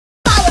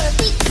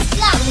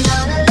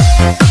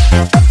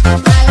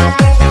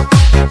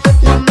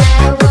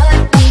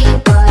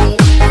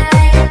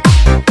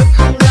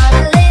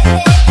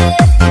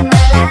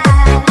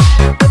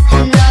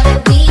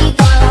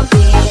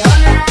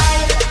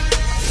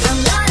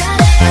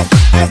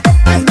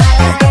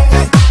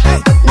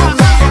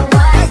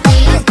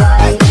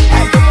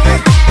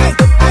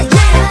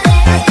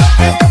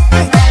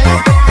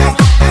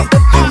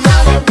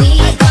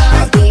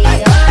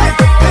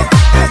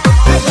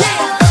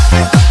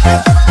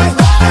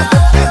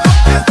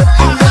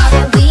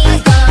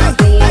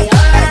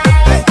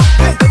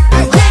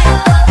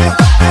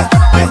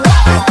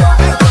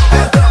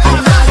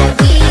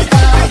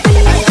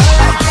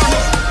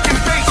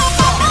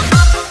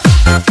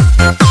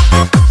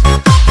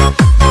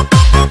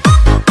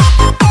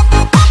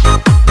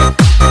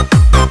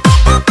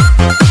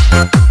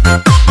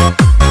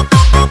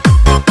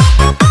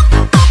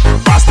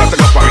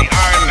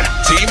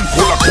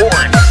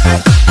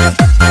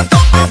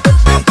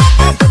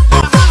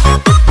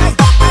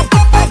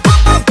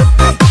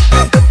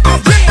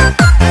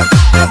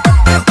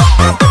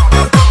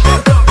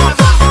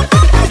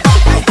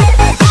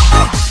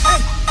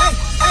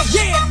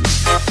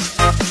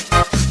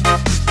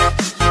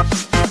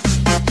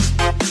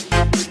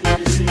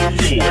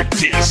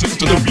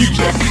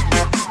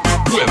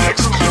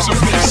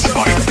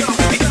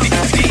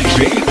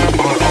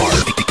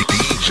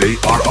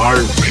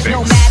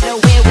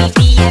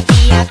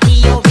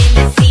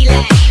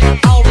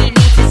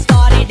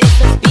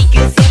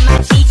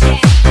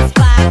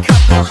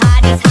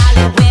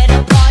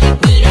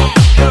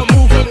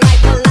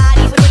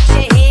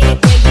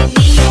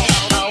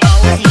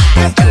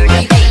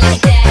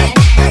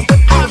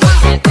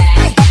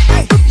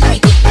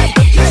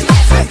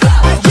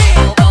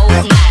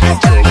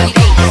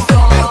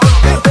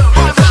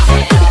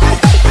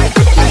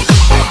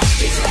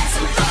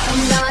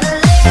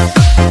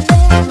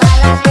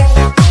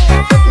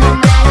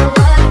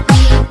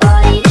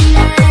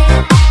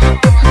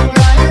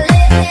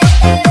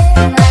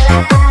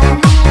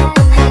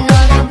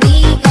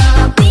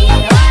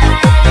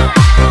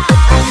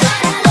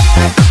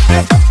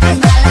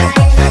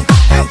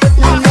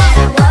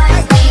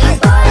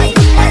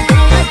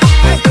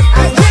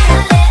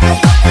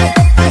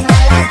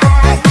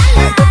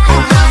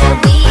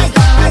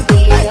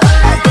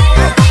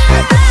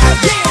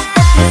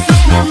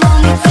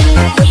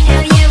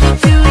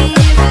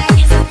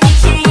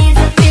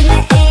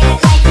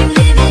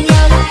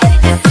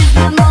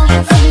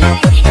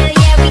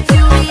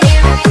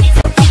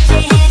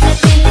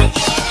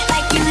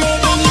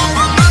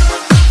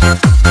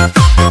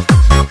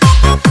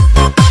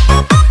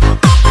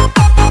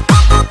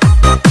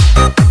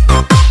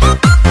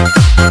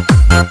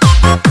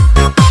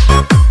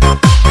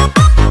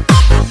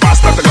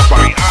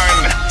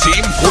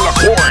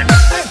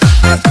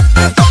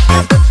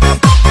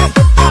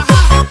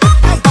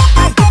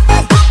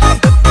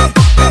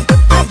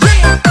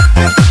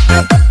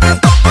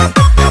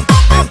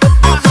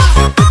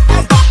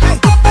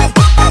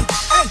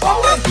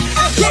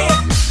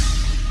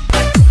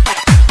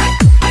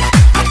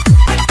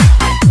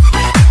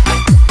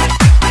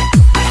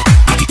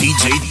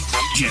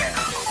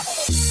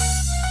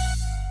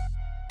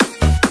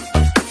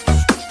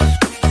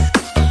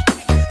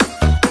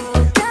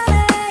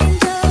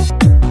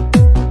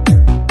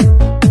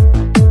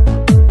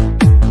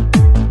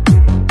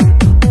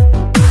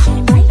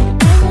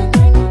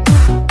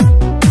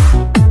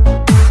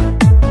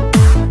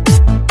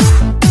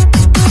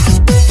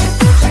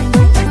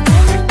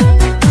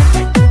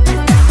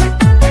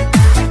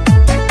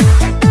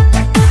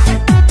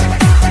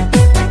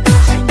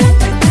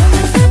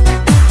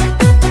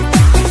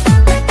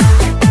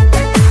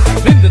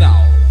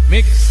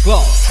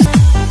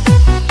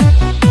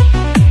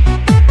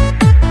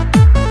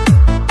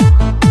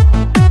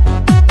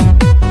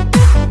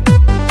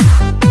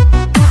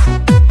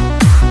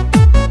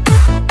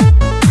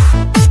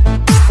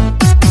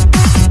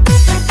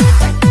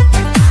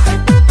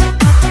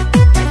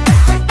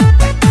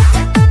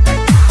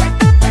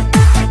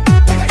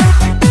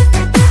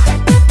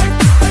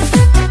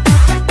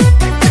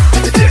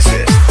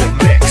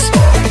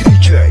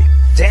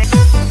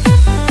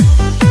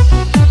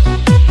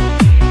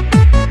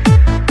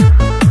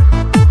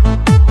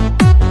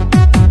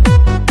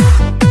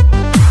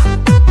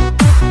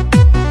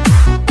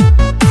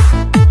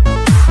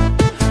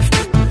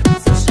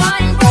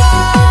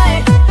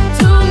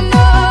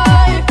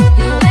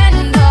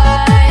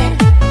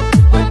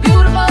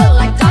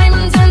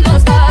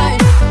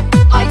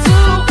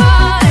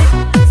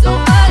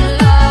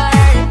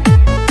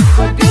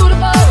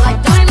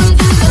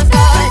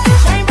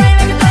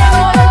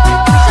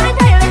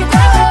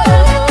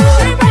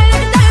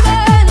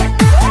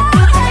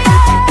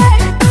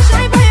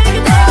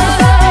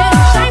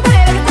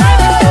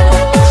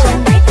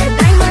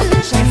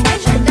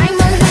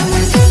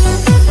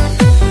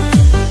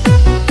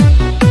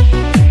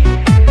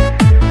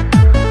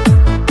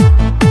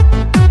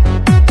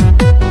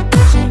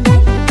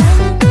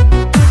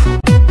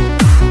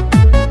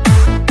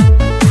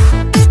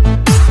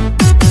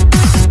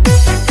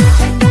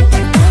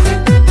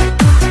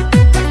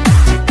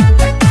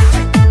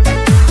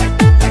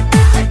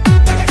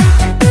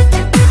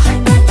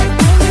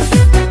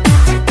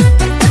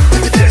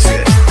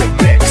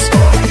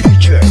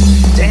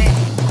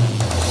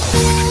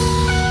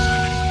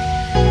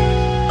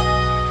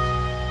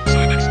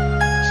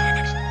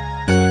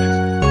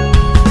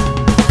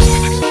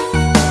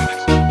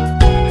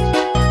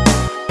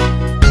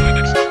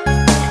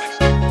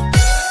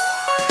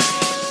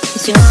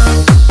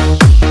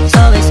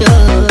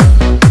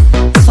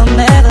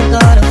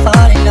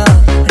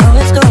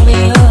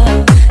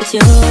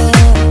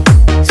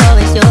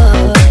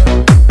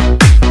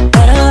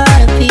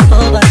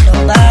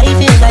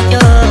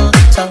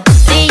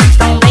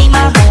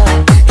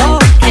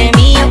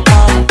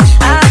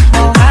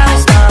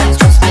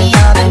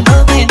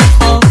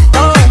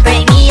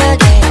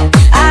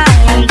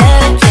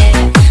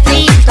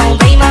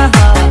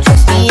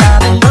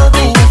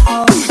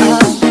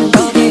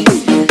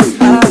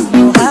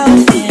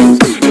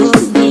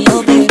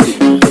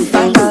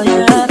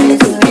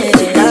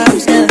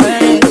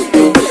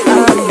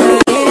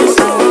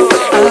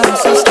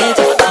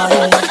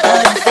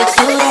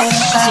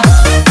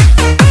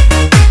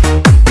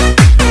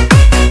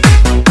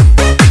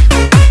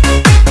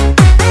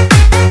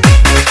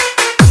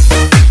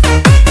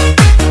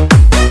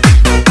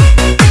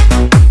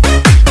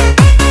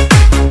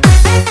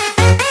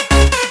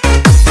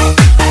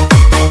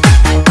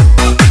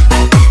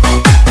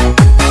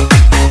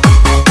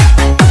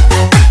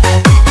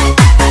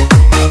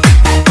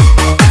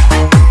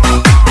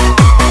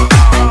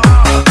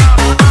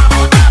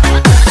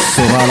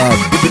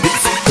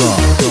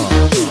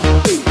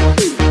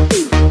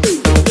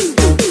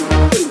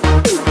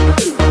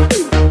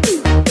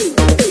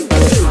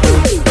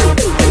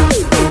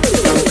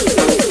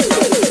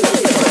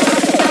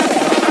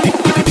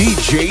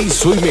DJ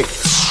REMIX.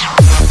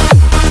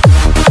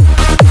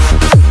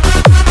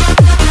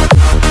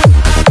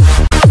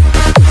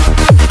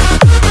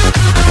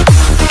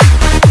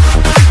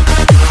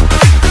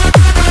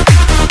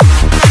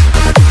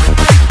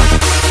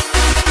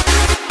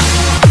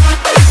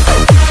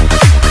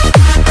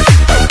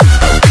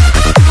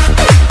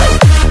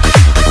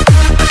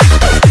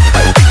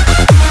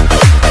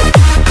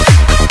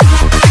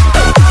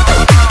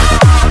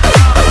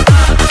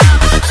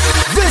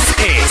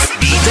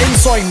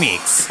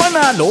 REMIX.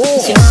 Panalo!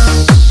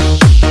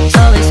 It's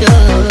always you.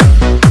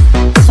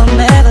 If I'm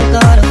ever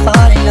gonna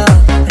fall in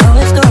love, I know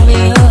it's gonna be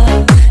you.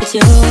 It's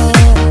you.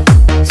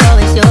 It's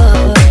always you.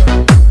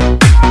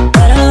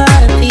 But a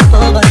lot of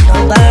people, but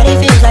nobody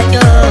feels like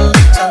you.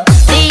 So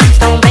please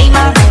don't break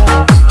my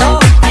heart.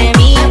 Don't tear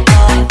me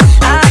apart.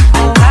 I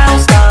know how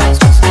it starts.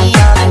 Trust me,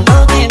 I've been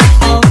broken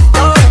before.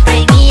 Don't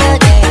break me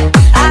again.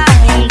 I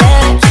am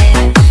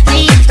delicate.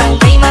 Please don't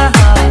break my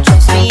heart.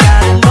 Trust me,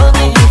 I've been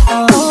broken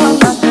before. I'm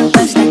not the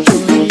best at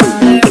doing love.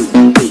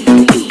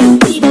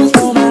 People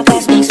know my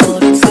past speaks for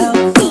itself.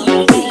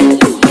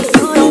 If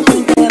you don't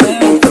think that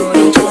we're right for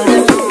each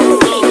other, then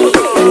please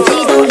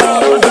don't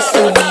let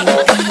history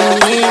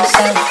repeat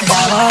itself. 'Cause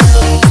I want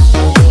you.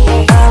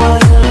 I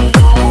want you.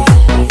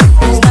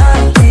 There's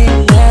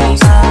nothing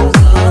else I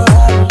want.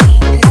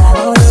 'Cause I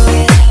want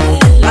you.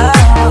 I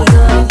want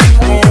you.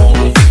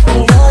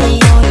 And you're the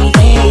only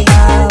thing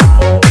I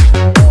want.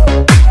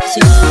 It's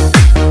you.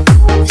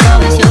 It's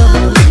always you.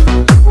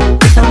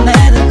 If I'm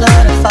ever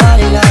gonna fall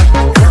in love,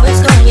 I know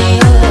it's gonna be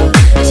you.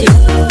 It's you.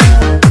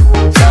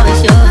 It's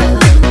always you.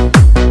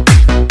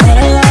 Met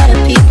a lot of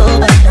people,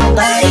 but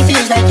nobody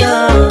feels like you.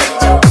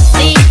 So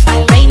please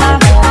don't break my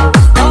heart.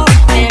 Don't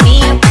tear me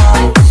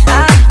apart.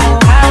 I know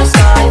how it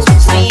starts.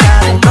 Trust me,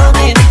 I've been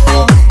broken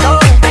before.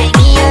 Don't break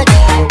me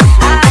again.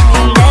 I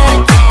am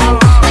delicate.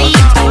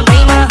 Please don't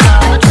break my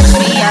heart. Trust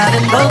me, I've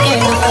been broken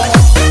before.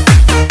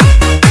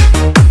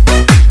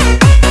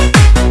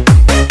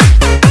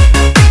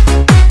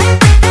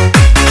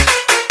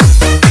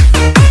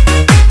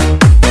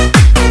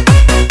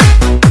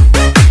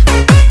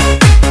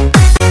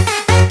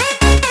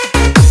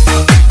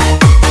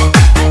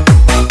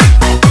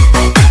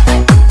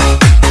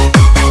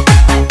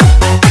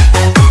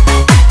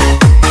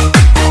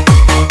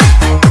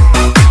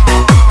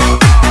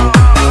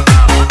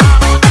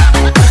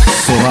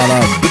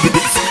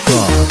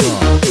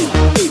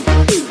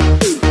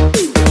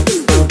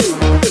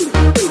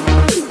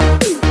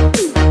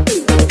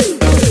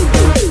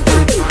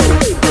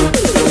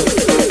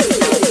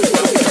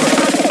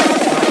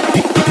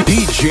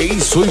 DJ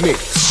REMIX.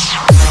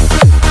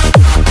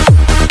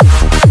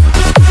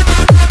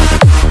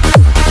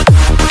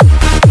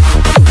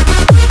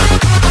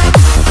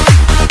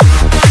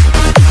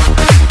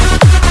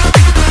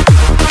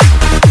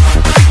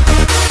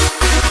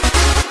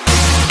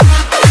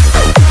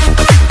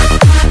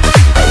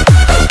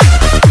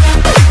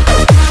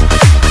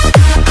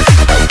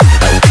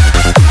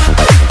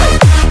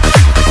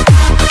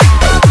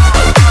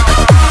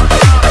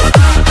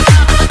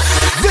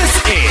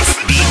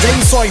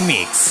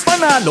 REMIX.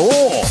 Panalo!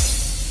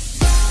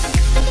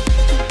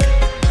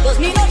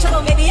 2008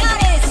 con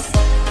Medianes.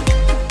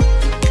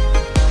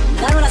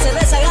 Dame una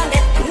cerveza grande.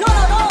 No,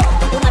 no, no.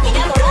 Una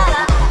piña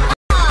colada.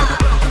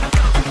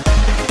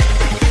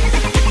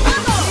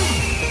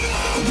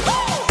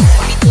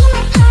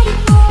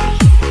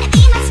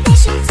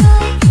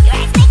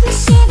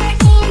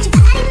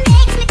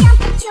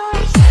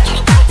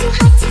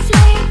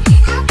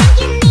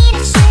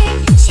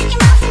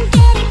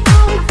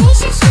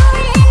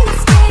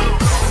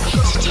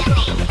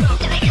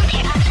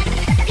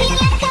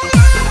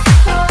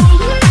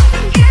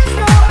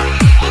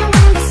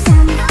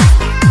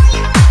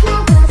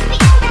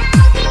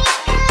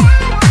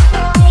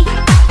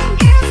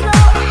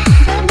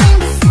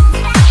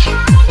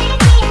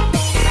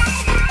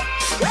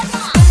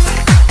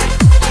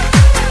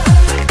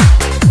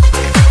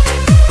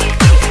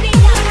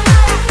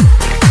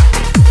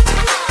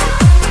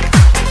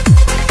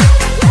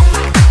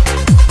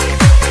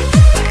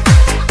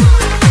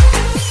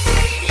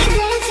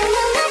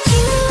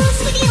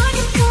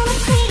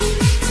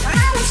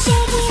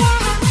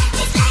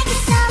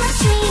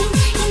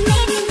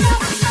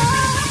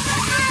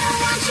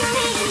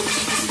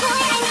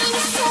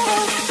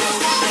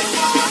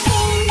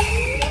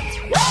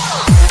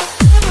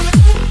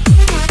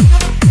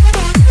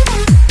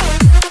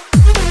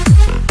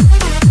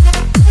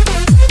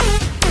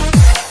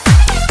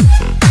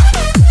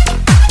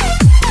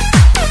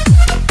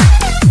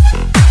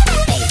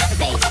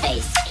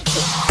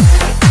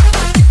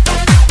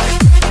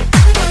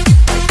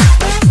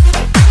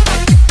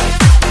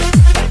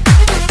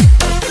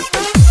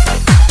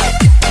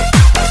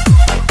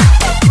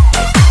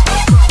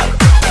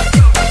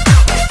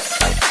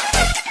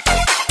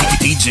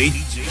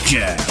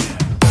 Yeah.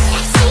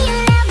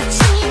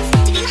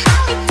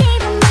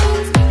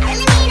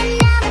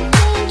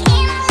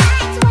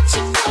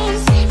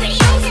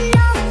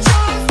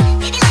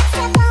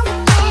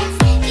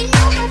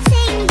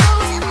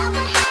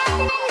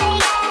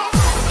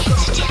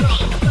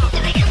 Today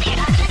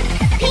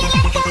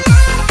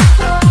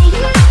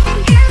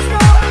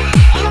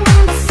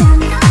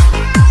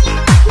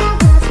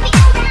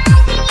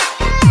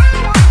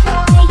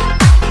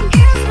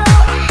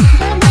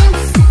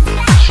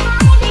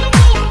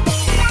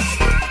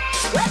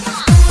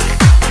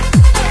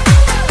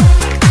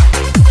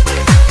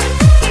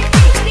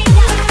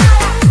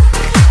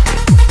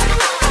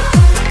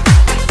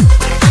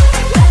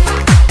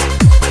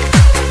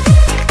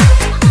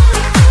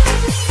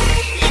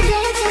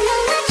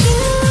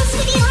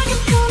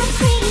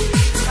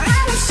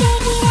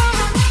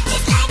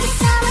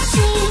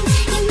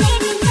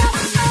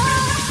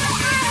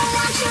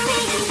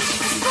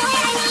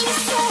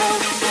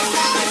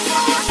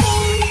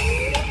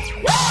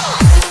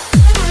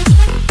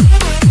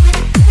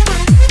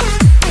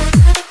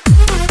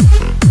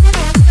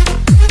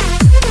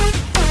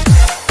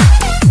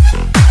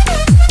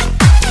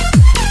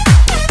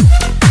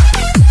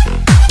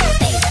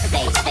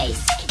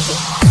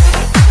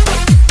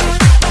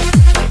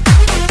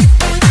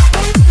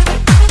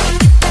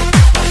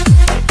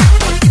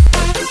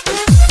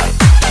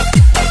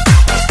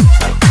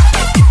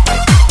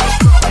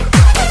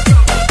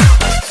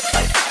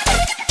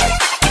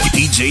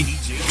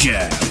DJ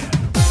Jam.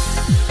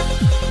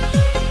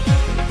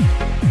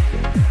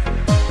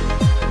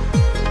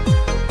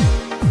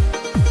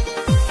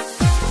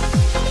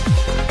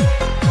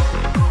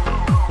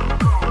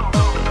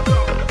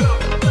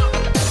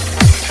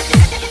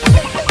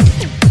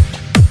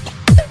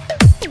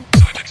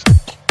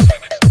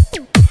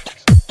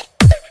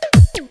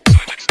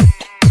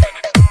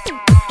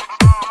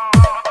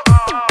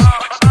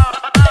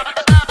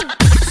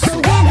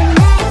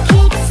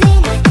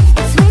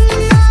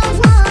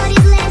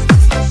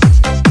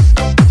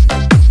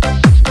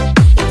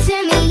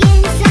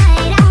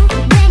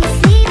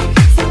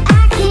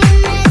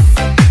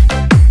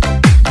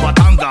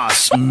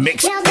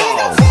 Mix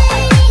ball.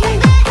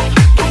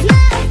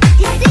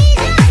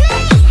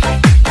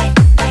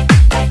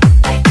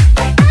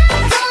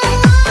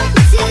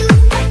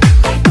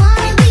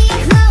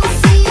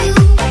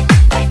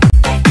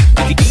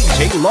 DJ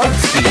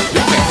Lonsky.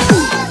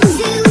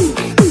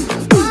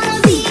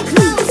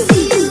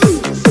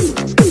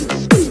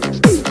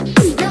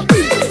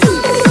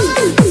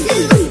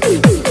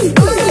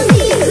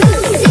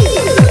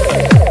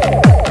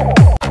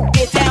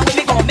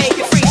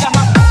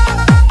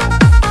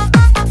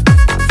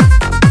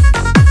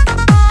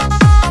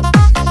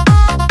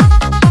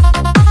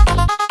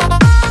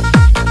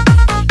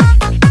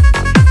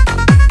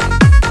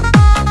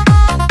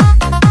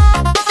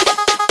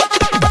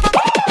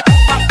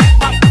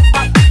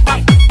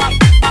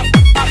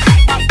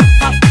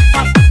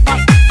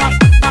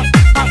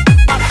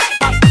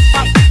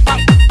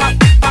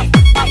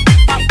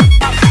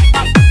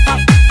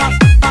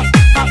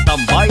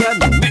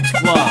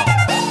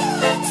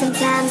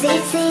 Sometimes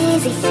it's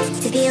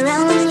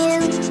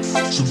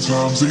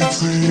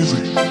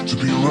easy to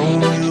be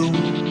around you.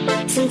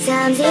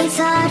 Sometimes it's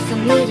hard for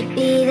me to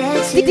be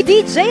there too.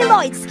 DJ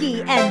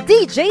Loitsky and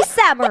DJ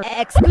Sammer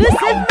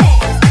exclusive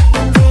mix.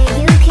 One day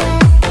you care,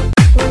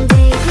 one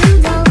day you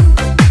don't.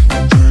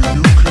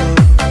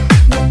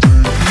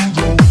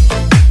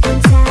 One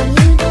time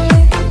you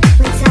there,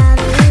 one time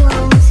you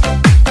won't.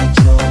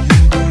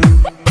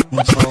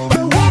 But when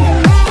the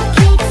magic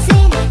kicks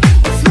in,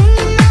 it's when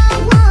you know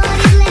what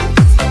is left.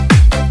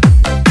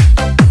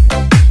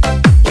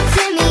 You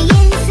turn me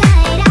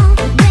inside out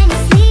when you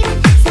sleep,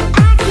 so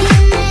I can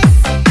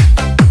rest.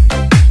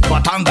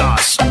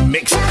 Batangas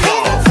Mix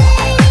ball.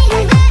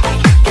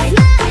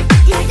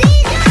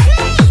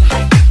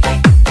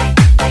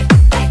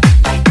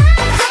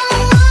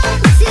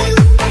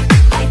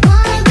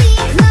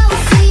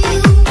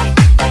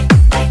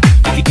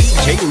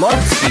 DJ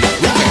Lonsky.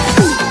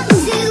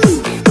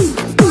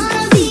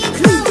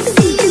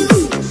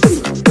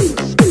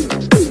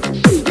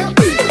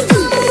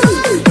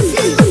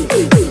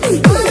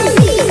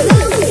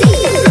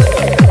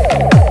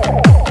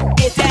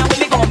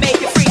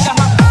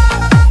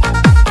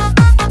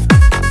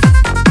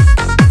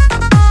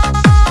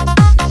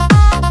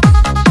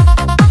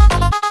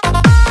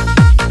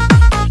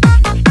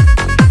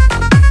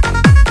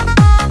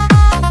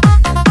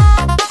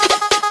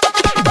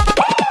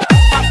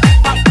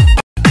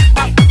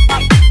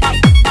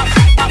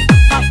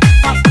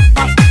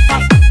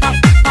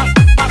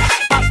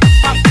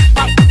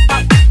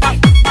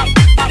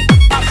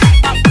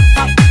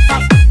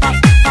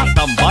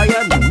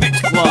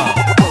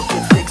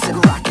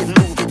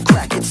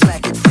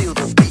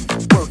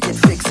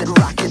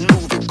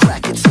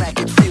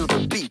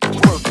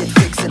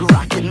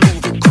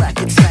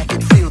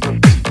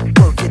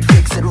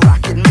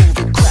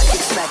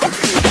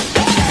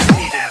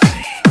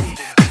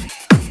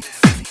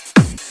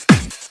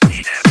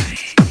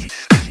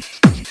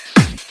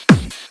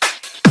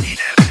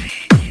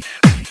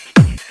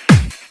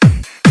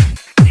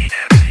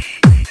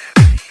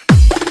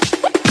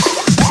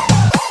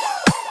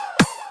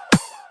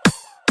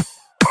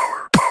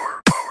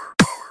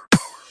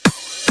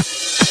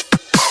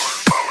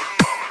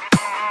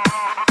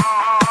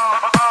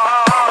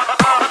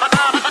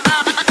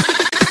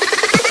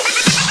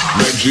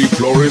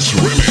 Flores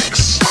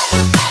Remix.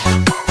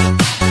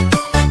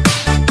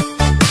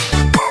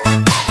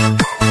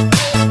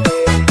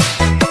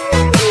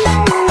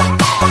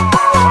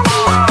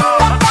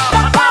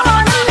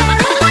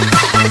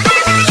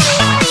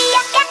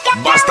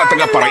 Basta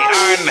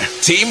taga-Paraian,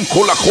 Team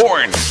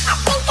Kulakorn.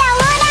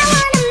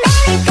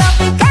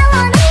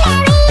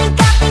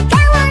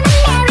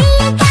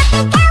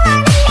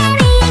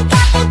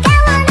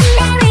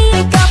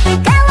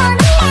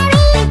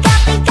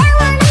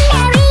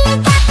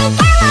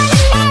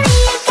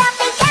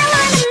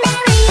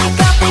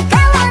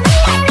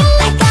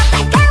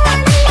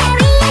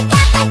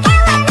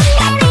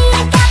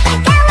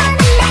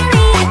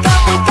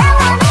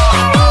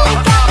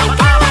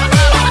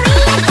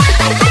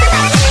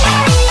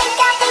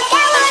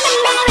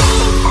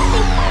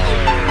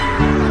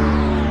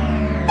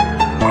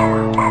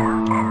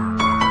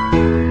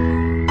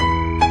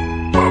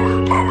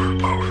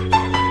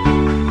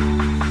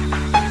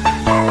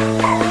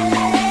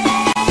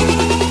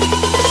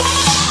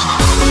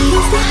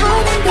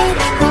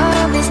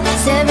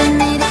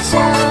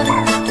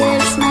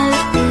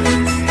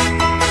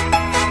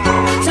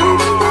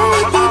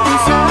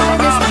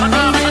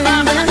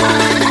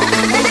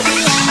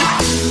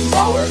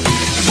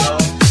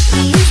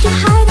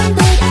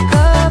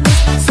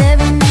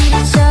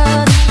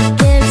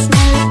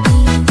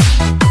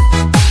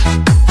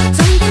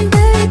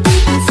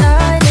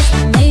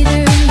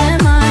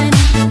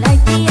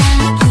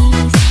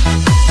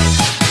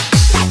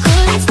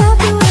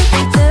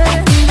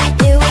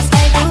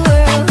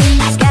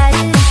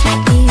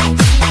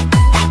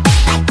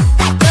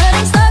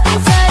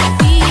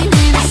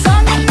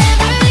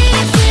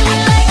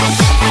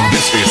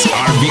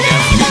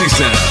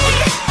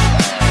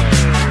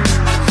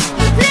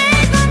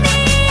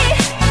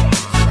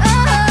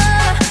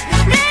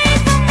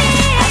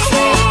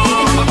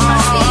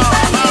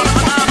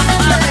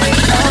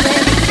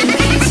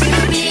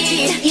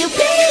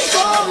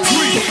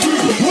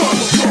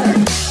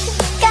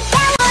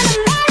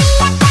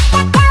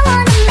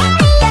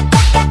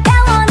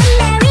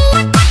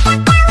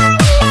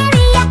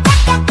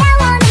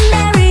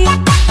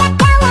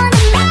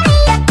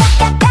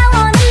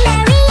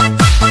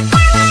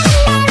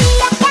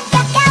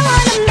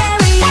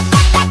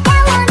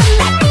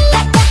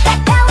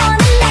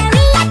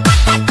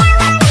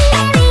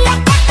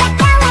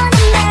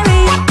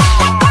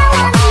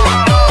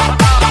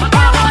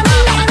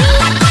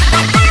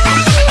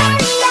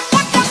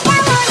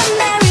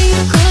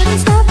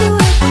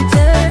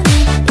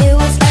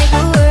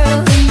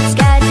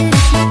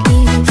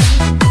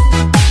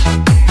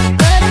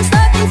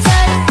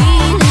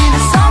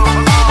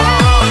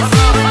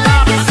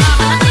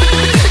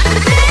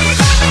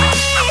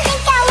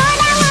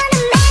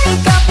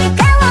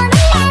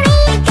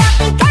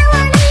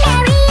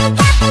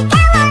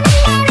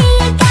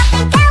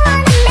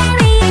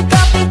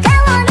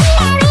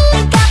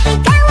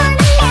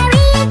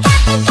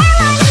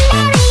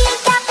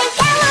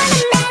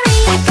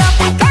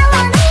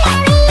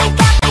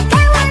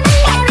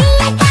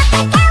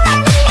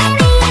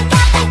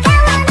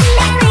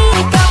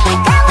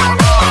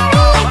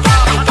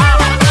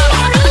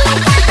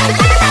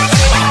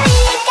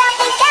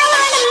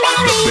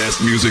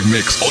 best music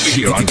mix only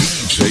here on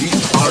DJ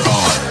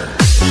RR.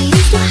 We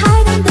used to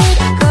hide under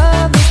the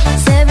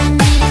covers,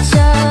 serenade each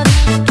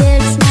other,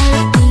 careless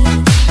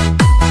melodies.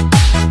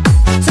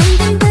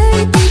 Something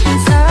very deep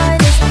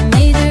inside us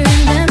made her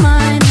in their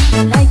mind,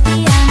 like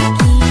piano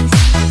keys.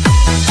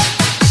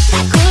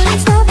 I couldn't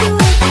stop you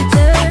every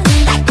turn.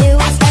 It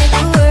was like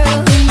the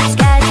world in the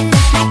sky did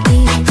us like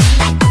this.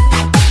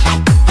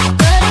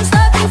 But I'm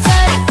stuck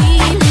inside a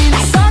feeling,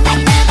 a song that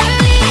never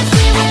leaves.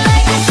 We were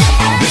like a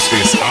symphony. This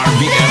is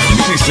RBF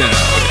Mini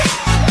Sound.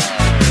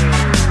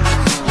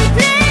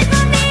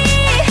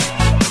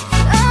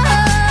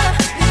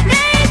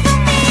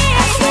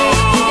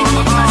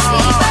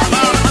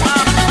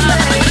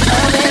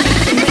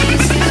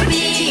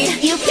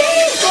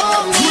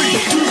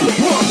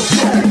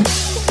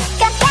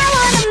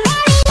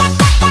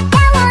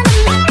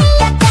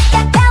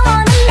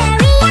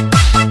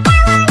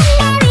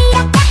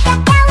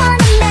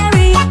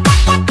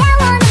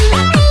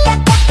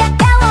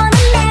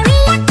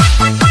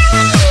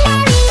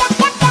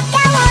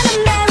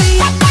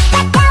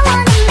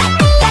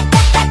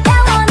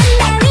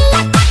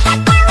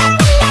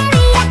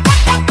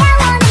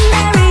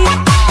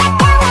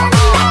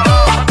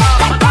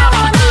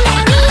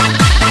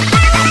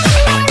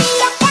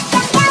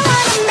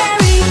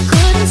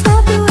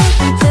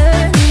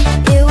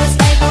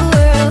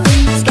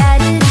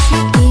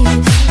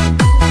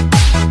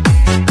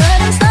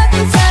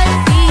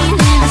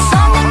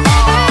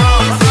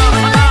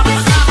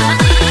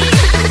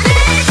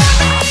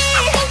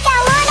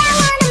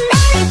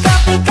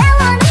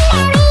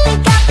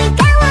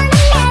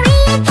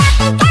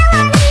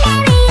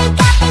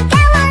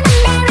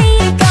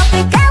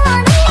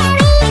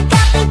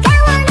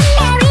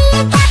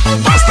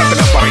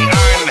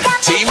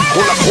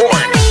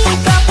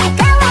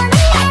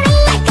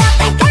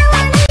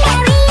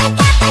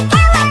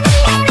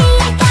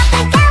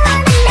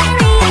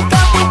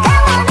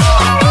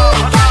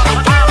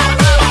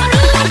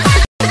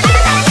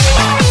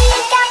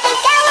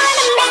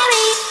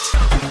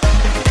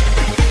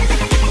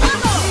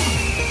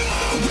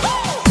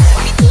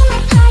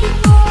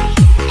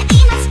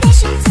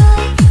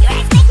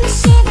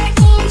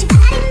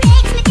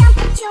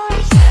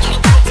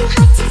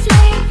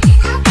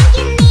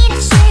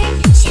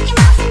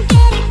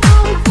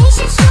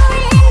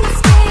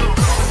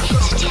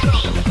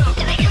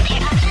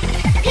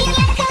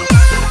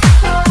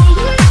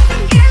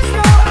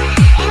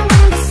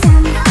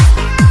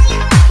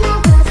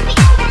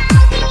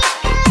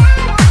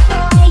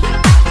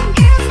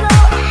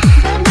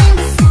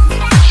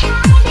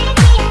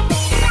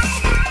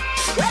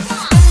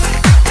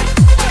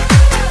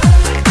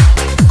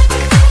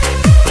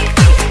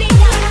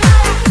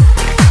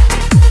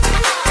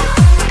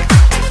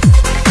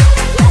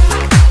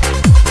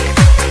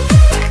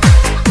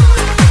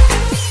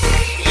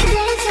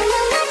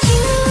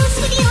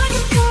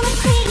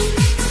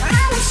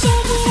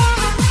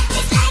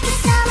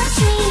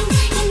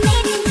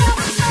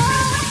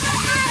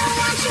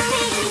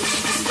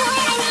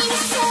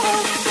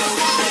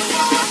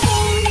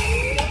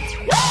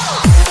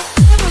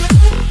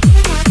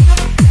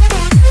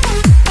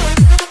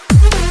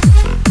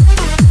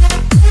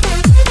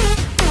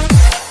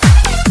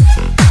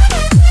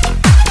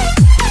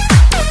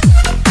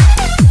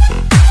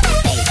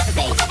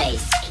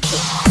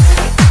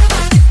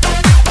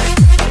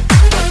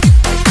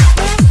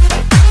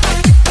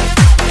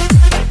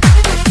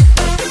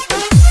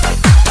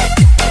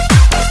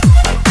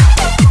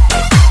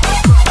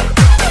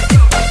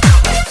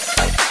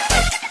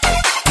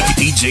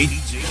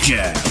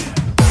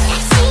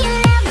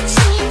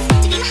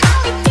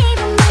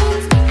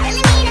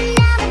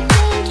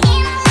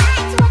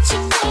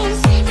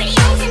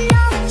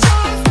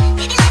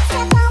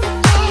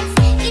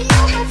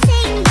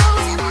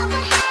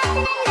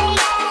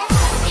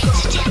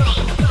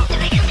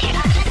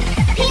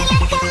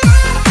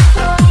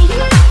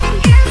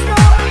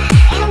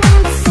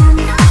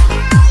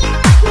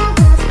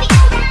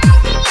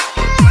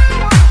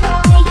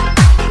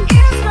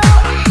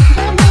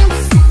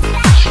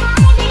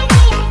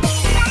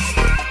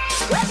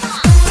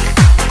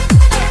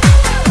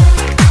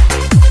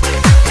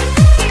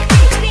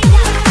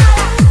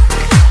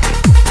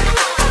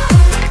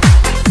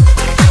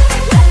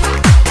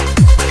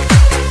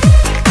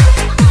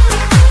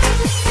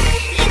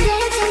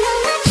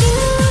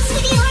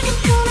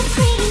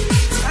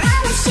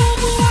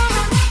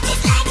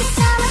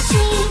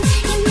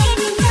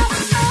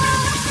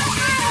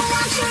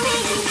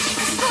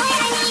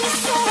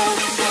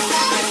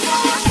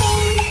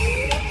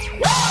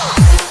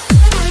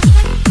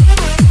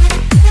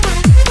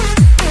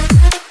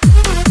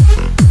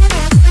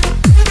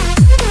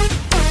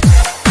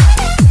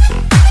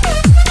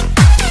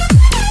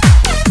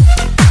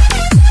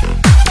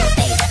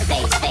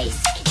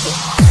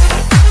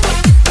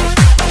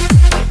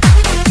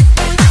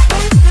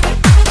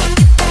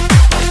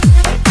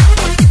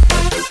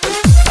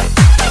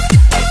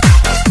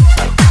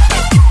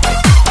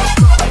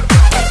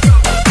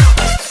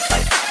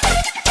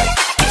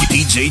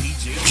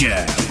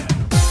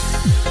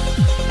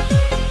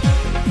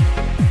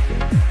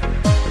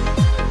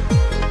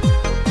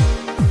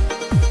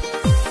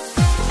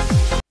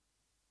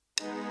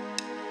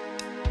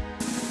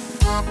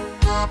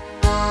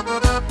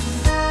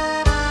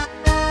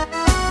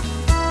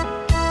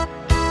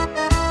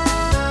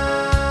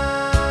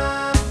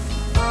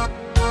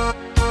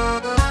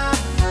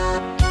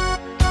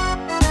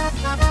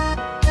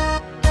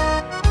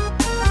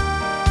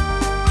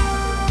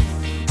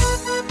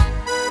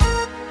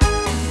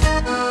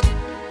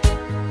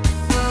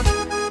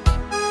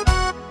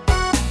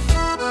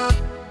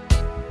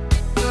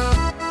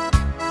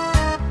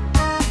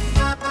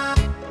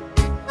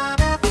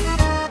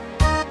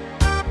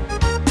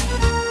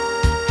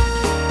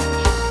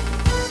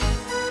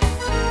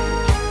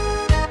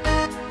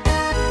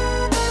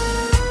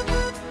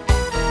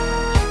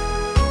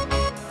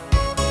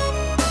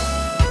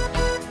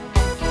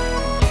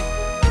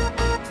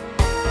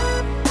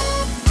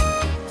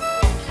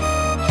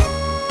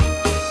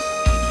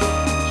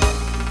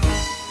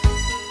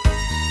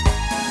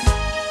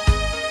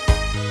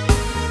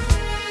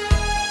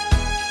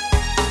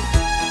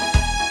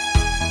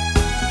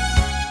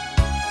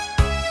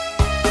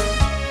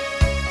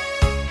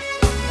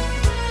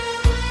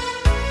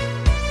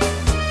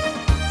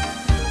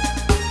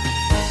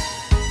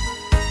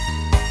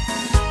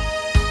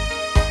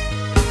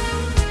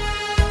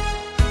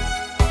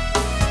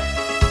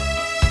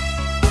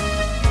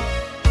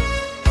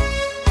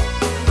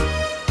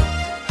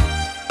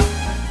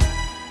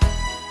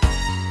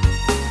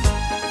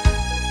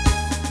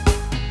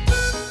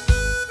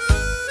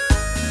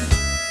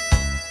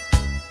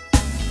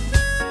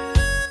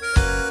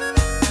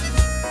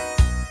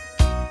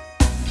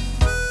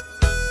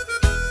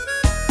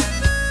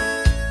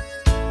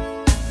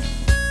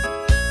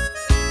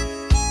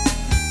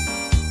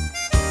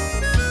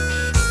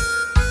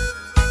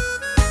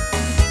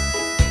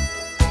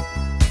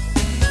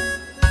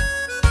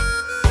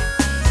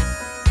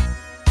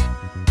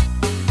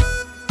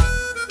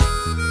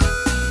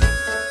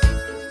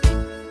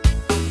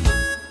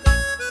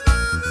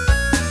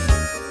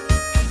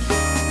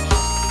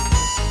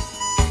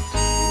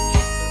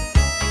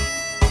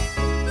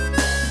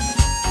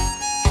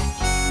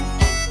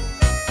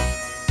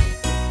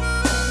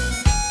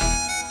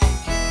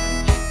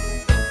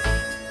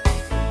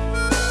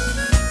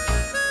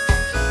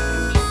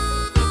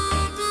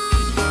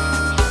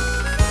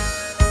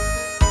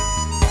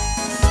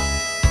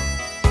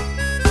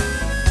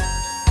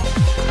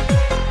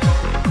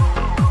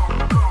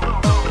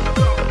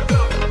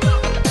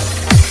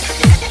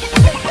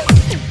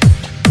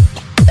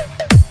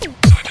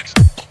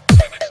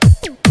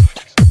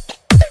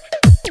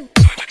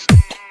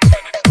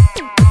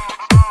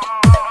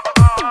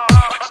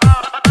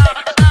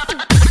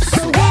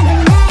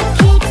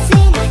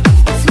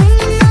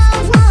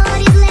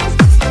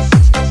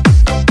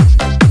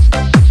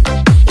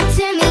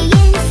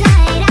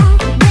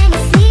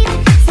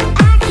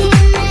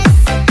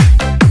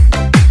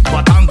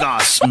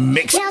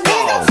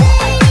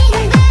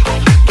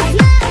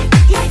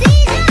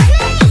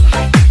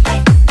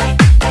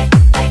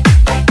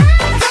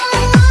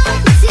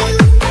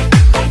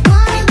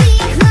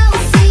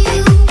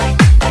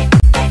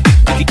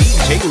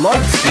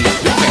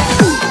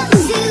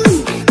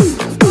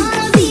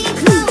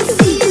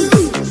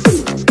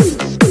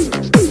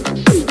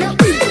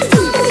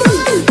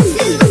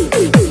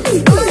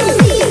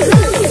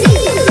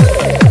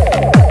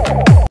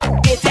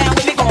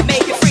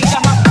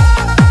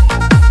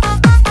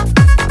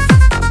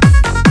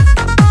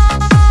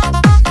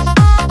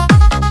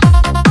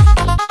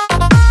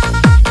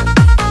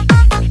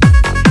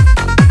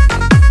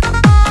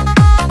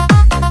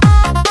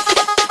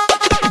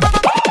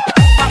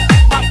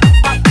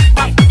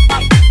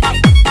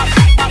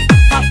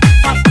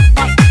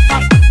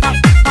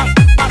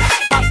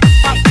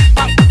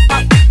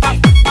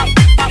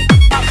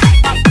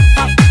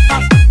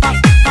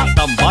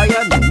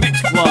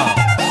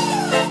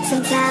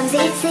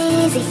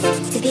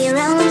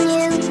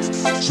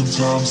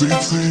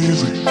 Sometimes it's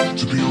easy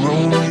to be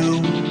around you.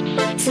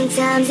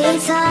 Sometimes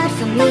it's hard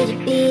for me to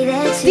be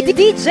there too.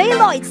 DJ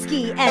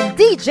Lloydski and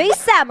DJ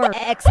Sammer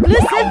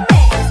exclusive mix.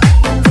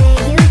 One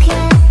day you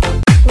care,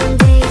 one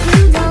day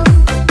you don't.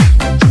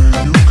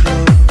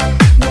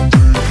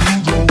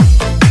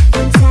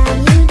 One time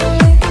you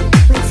dare,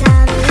 one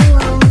time you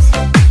won't.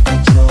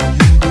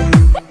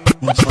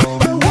 But when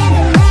the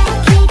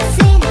magic kicks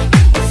in,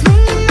 it's when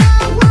you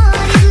know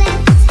what is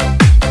left.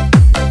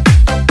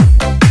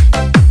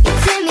 You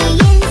turn me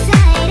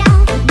inside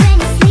out when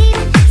you sleep,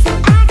 so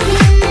I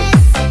can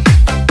rest.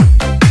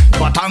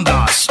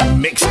 Batangas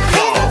Mix Now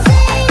Pro. there's no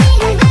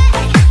turning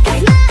back,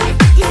 'cause my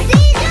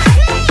decision's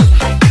made.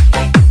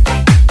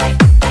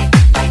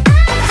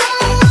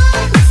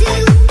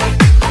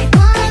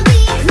 Wanna be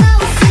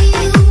close to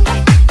you.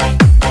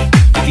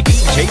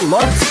 DJ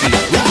Lloydski.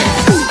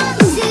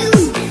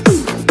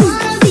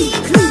 Wanna be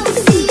close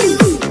to you. No,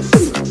 I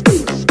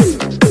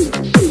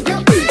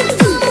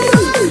don't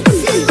want to.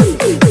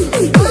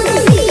 Wanna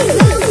be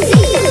close to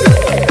you.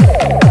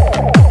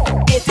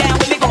 Get down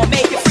with me, gonna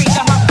make it free.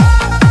 Come on.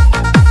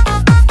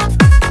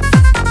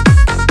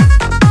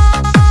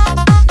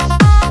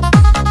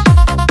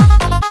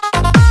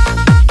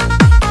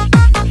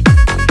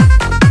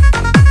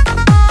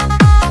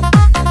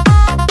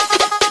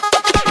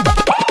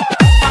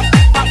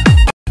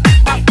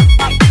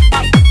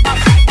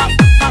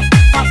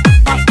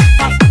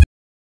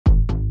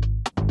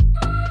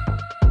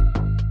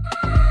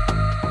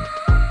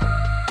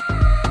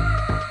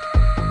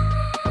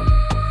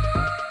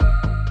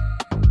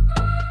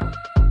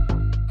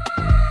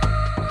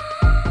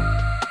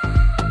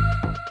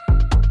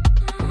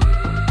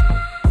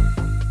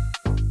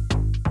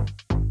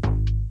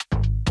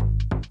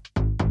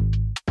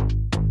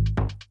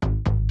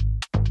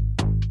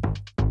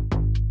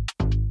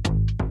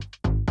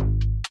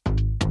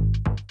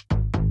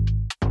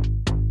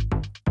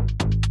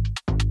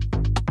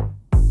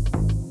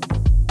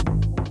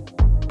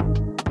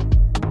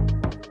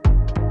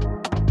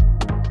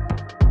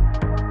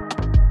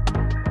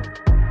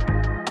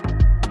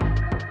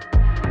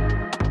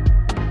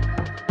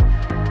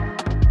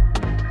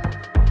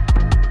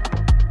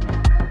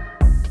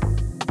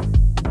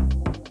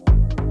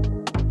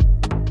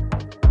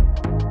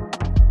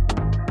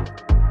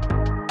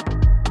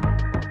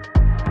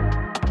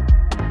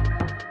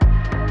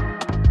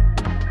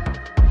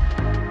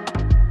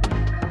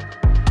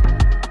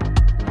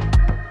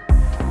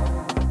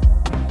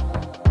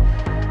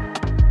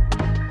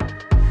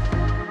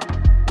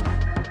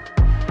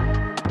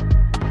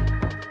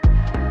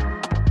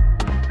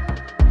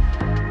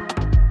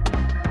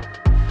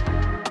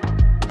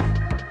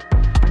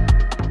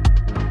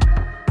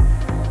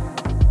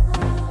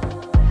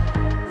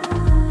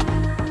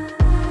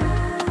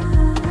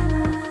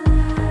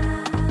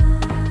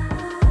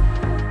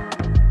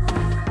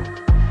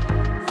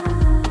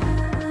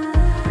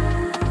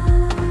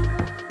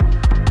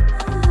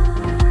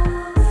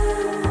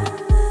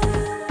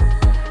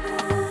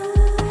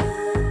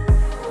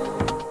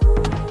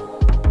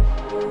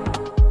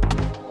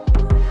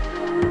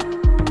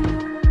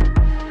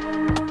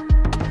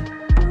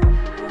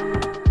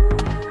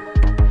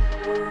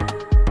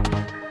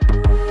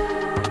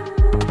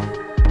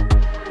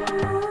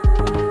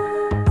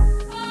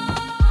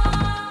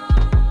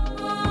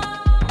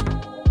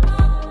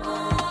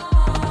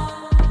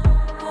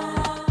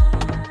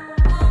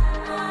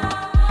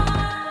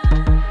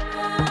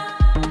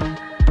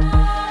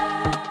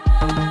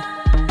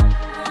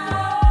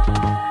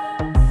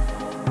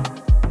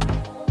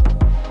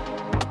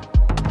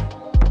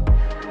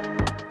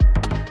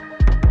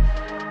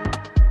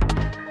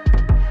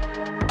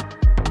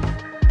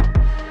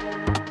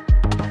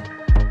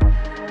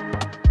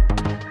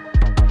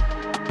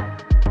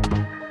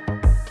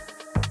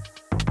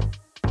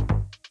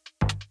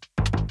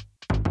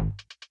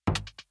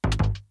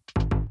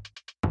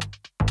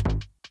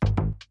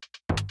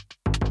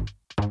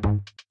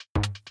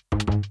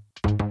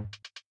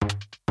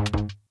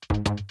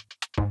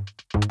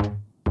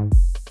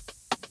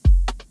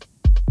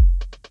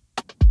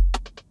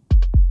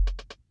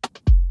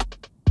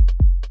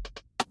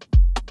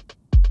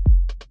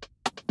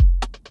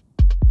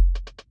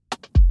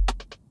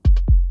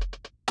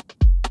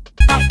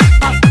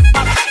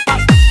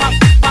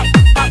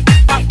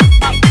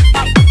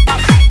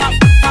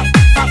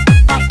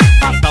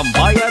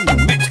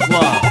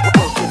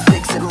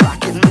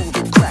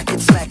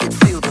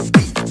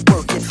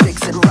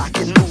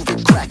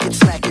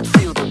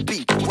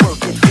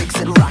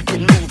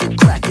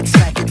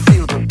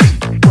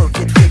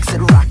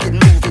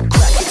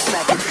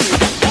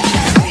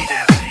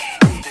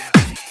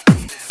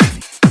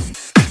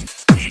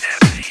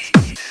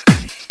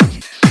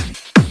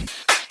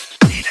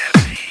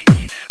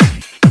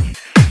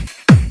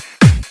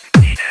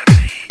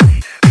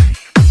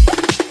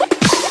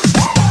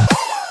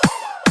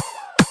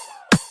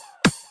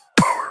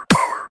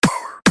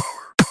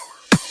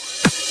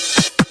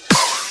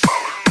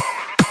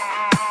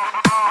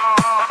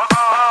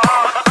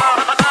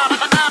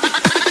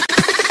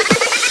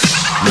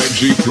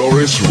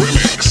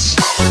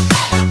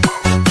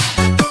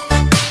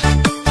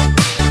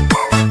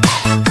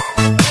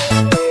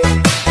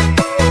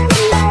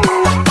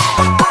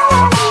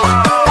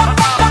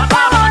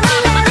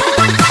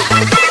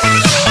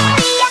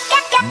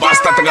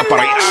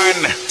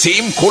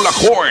 Team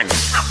Kulakorn.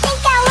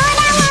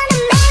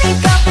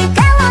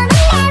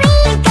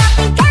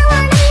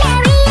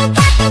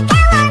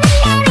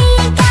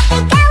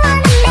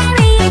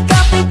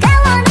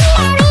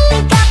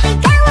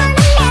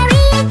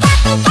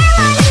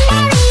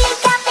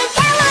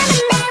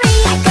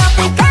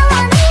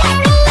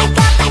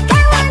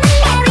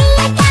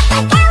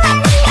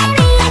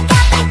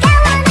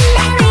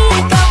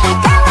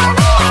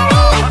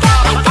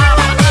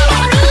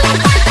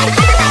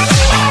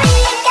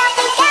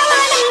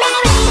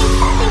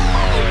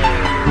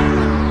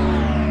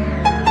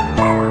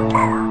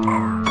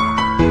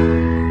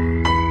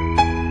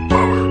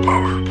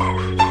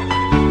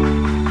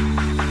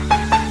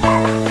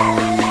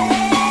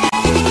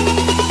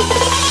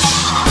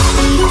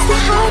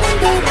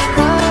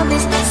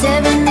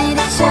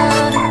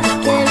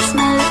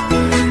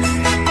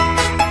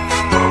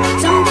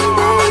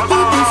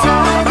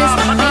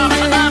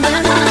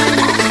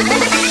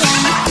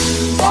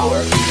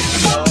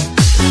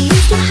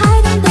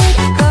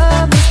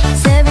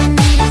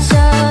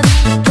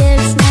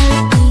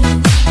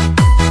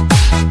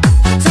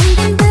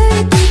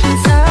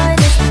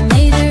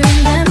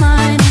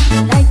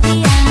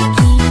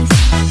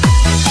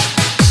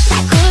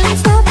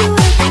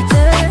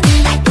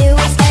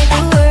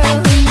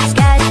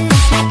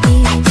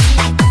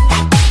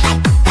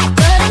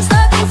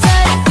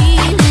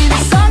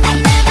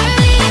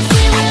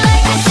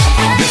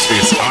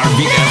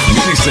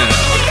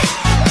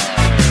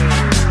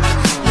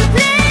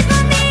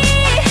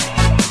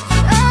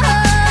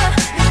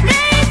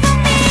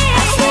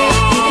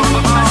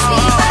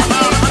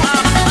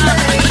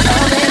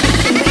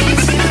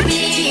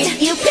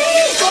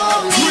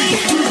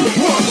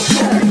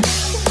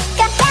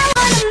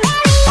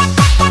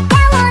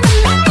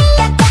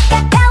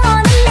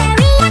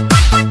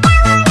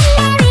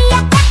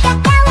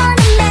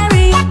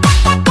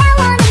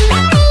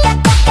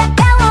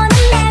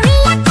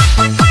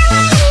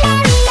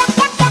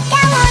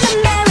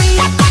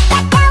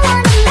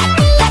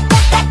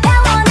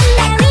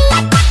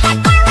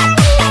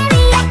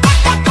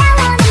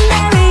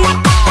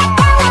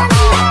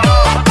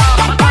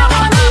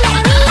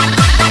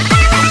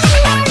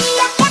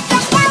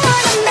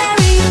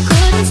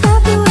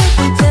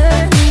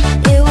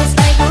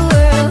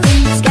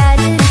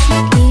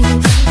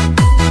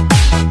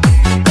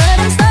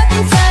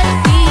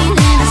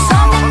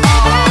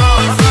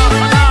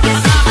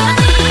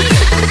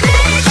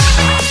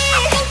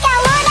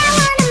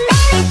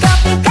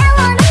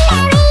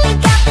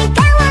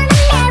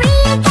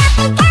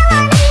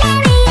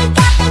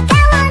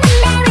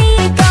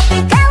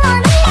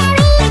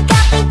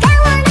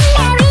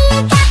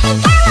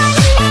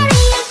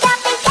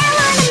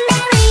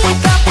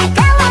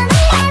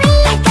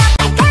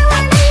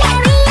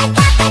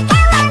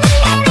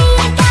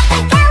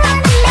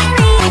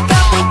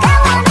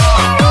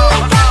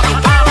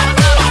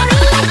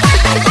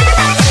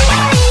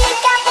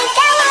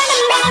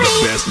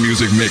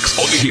 Music mix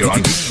only here on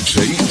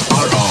DJ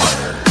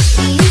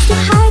RR. We used to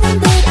hide under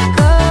the